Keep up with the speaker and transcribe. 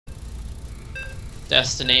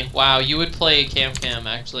Destiny. Wow, you would play Cam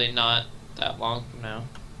actually not that long from now.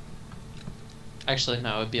 Actually,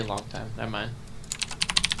 no, it'd be a long time. Never mind.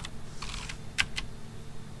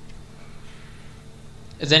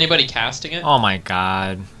 Is anybody casting it? Oh my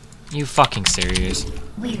god. You fucking serious?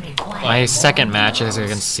 My second match is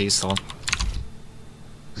against Cecil.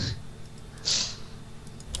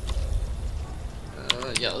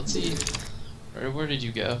 Yeah, let's see. Where did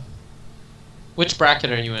you go? Which bracket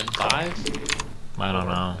are you in? 5? I don't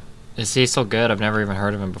know. Is Cecil good? I've never even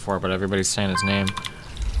heard of him before, but everybody's saying his name.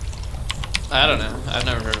 I don't know. I've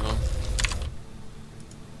never heard of him.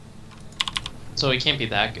 So he can't be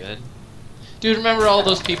that good. Dude, remember all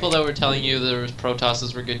those people that were telling you there was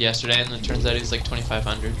Protosses were good yesterday, and it turns out he's like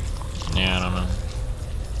 2,500? Yeah, I don't know.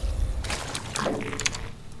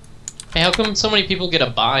 Hey, how come so many people get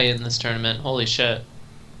a bye in this tournament? Holy shit.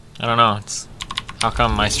 I don't know. It's how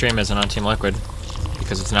come my stream isn't on Team Liquid?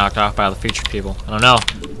 Because it's knocked off by all the featured people. I don't know.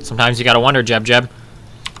 Sometimes you gotta wonder, Jeb.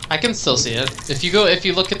 I can still see it. If you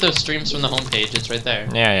look at those streams from the homepage, it's right there.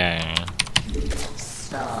 Yeah.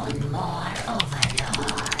 Spawn more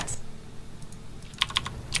overlords.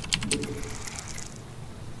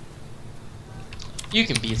 You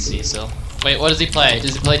can beat Cecil. Wait, what does he play?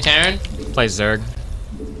 Does he play Terran? Play Zerg.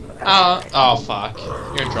 Oh fuck.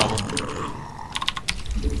 You're in trouble.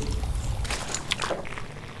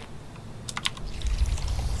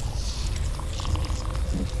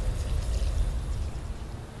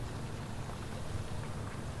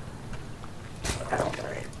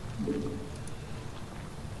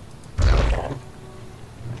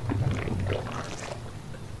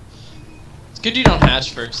 It's good you don't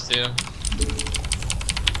hatch first, too.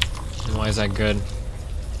 And why is that good?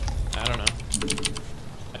 I don't know.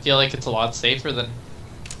 I feel like it's a lot safer than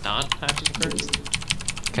not hatching first.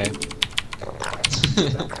 Okay.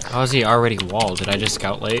 How is he already walled? Did I just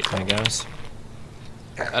scout late, I guess?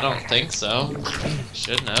 I don't think so.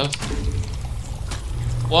 Shouldn't have.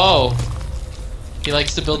 Whoa! He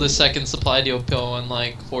likes to build his second supply depot on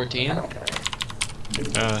like 14.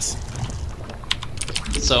 Yes.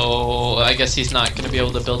 So I guess he's not going to be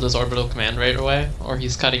able to build his orbital command right away, or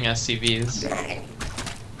he's cutting SCVs.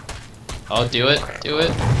 Oh, do it.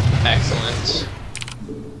 Excellent.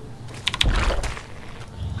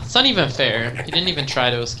 It's not even fair. He didn't even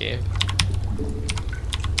try to escape.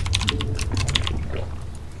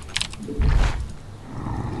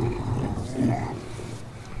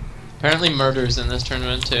 Apparently murder's in this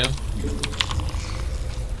tournament too.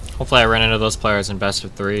 Hopefully I run into those players in best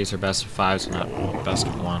of 3s or best of 5s, not best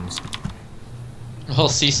of 1s. Well,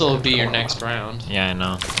 Cecil will be your next round. Yeah, I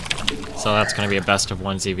know. So that's gonna be a best of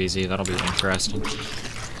 1 ZVZ. That'll be interesting.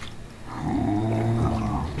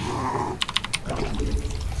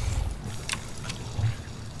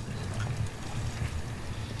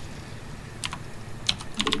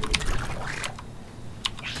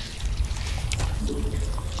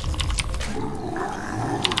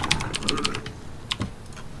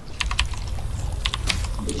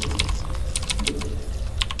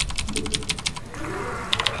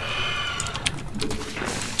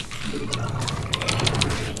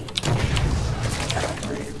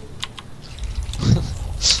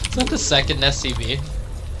 Is that the second SCV?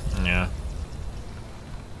 Yeah.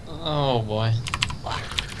 Oh boy.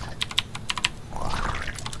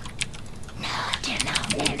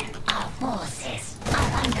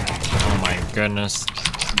 Oh my goodness.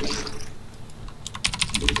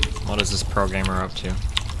 What is this pro gamer up to?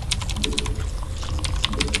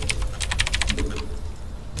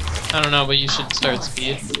 I don't know, but you should start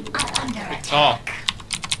speed. Oh.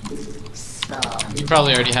 You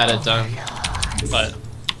probably already had it done, but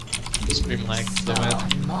stream lag the win.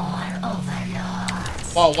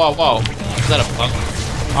 Whoa! Is that a bug?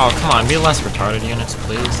 Oh, come on, be less retarded units,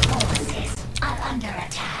 please.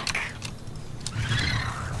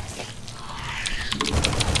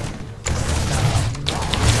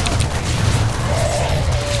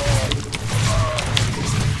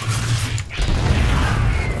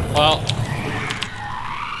 Well,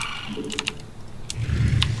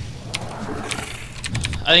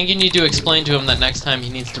 I think you need to explain to him that next time he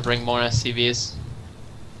needs to bring more SCVs.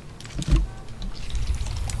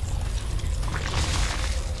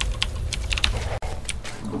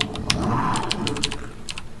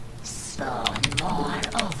 Spawn more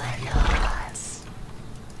overlords.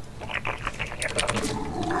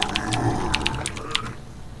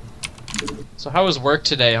 So how was work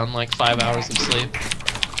today on like 5 hours of sleep?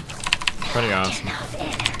 Pretty awesome.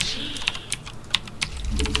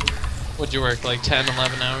 What'd you work, like 10,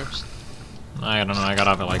 11 hours? I don't know, I got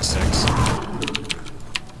off at like 6.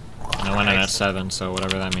 And I went in at 7, so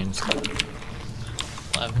whatever that means.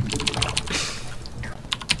 11.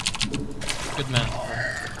 Good man.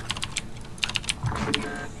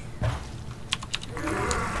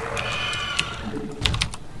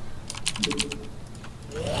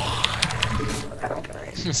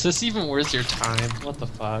 Is this even worth your time? What the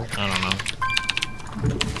fuck? I don't know.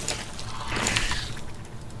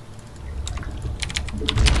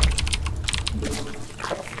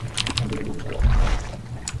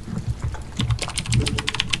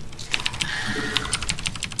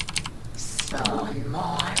 Spawn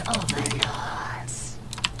more overlords.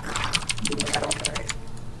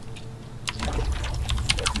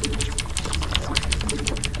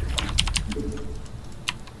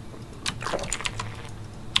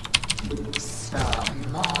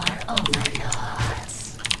 Spawn more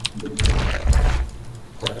overlords.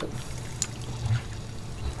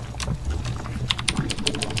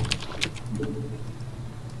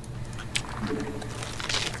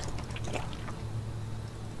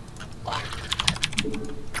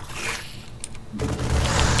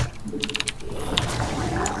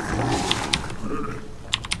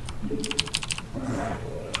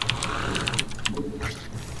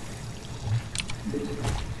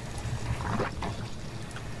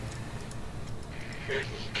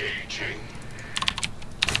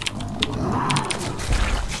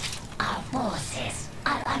 Our forces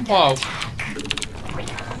are under Whoa. attack.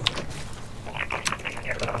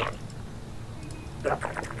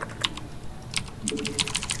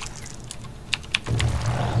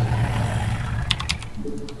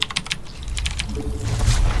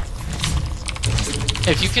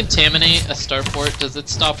 If you contaminate a starport, does it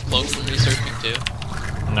stop cloak from researching too?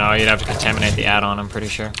 No, you'd have to contaminate the add-on, I'm pretty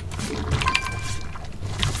sure.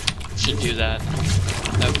 Should do that.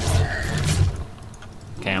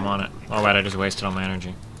 Okay, I'm on it. Oh, wait, I just wasted all my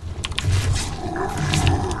energy.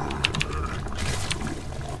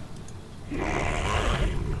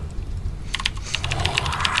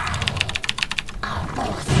 Our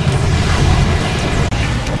forces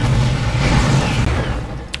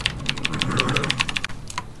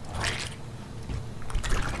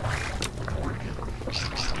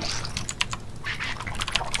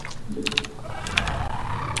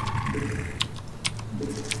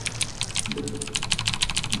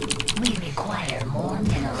we require more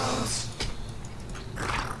minerals.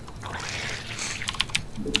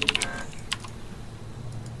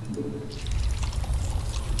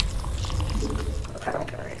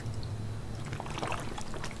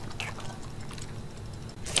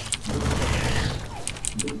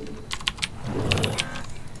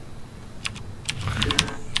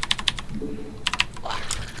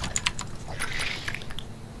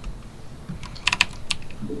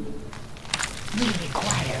 We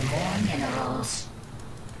require more minerals.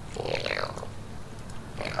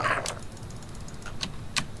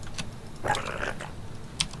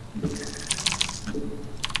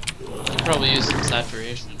 Probably use some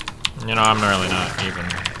saturation. You know, I'm really not even...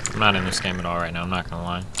 I'm not in this game at all right now, I'm not gonna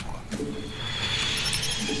lie.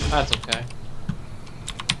 That's okay.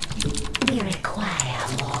 We require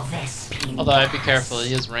more Vespine. Although I'd be careful,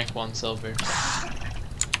 he is rank 1 silver.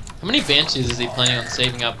 How many Banshees is he planning on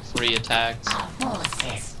saving up before he attacks? Our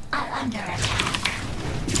forces are under attack.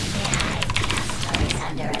 The High Castle is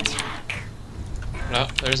under attack. Well,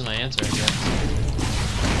 there's my answer, I guess.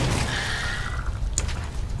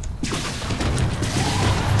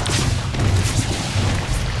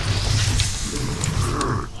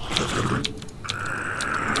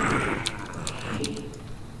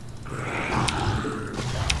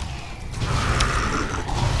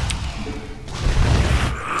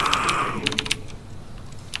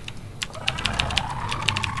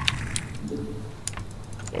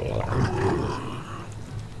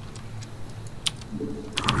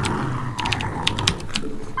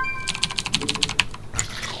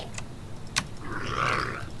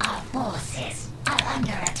 Our forces are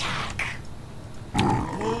under attack.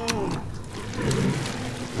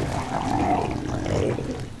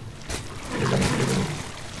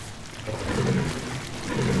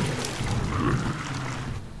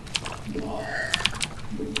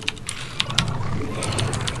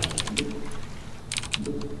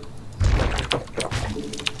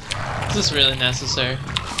 Is this really necessary?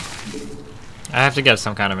 I have to get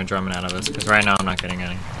some kind of enjoyment out of this, because right now I'm not getting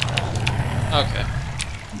any. Okay.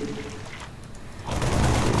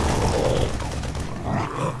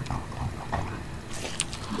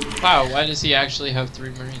 Wow, why does he actually have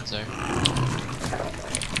 3 Marines there?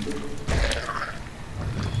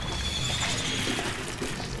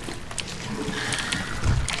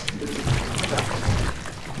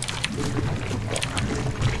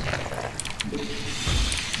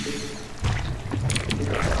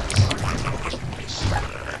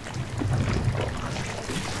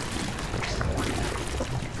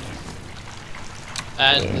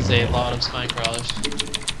 That is a lot of spine crawlers.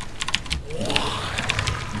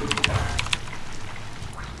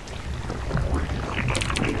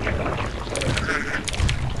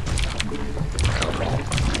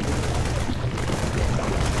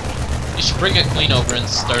 You should bring a queen over and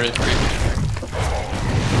start it creeping.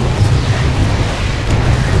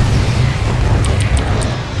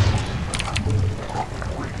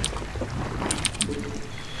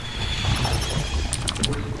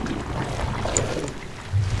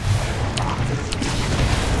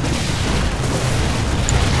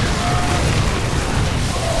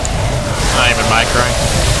 Not even microing.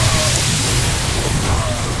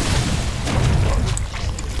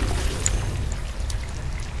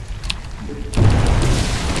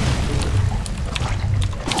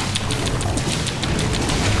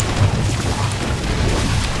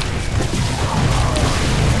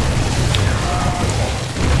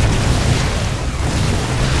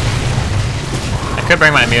 I could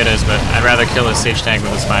bring my mutas, but I'd rather kill a siege tank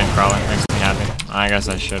with a spine crawler. Makes me happy. I guess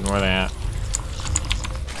I should. Where are they at?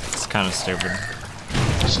 It's kind of stupid.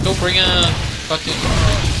 Just go bring a fucking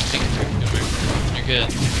thing. You're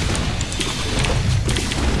good.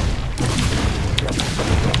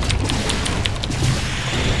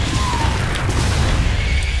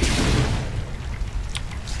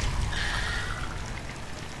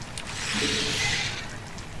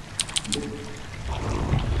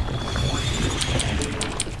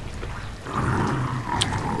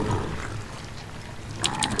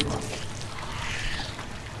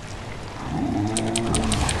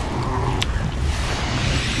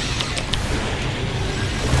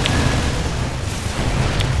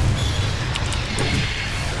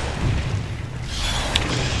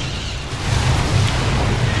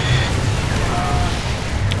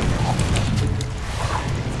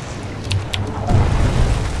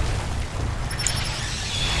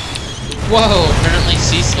 Whoa, apparently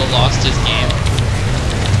Cecil lost his game.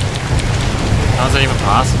 How is that even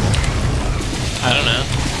possible? I don't know.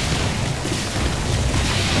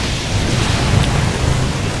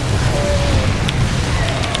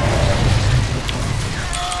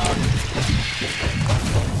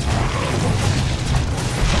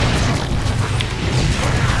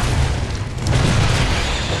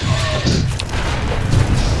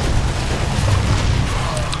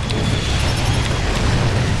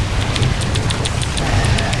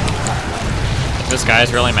 This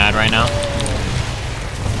guy's really mad right now.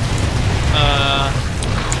 A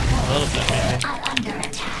little bit maybe. I'm under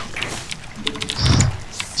attack.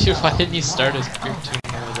 Dude, why didn't you start his group team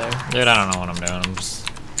over there? Dude, I don't know what I'm doing. I'm just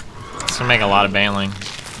gonna make a lot of bailing.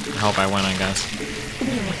 I hope I win, I guess.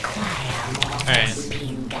 We require more Alright.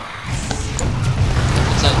 Mysterion gas.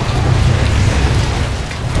 What's up?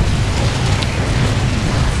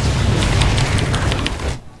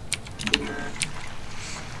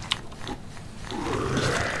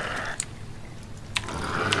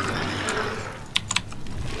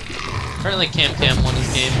 Apparently Cam won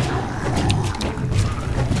his game.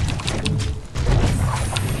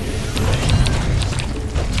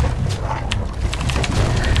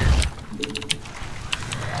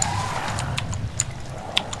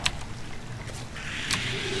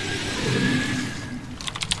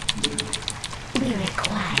 We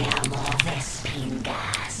require more Vespine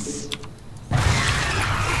gas.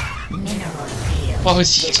 Mineral field. Whoa,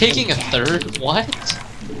 is he taking a third? What?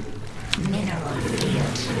 Mineral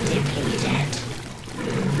field depleted.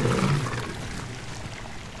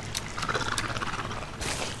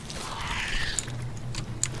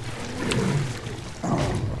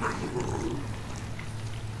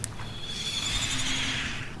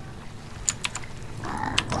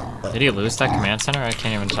 Did he lose that command center? I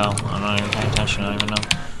can't even tell. I'm not even paying attention. I don't even know.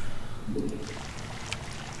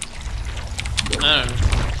 I don't know.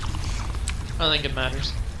 I don't think it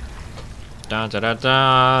matters. Da da da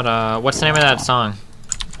da da. What's the name of that song?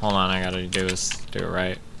 Hold on, I gotta do this. Do it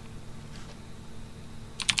right.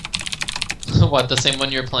 What, the same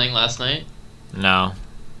one you were playing last night? No.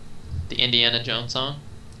 The Indiana Jones song?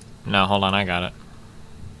 No, hold on, I got it.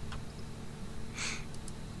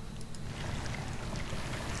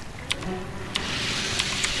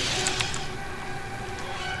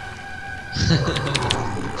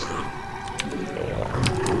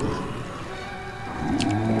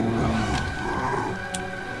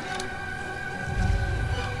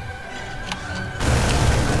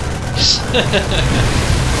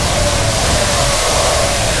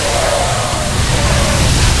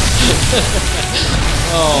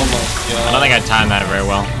 Oh my god. I don't think I timed that very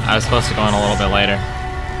well. I was supposed to go in a little bit later.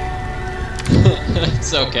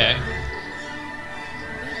 It's okay.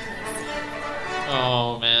 Oh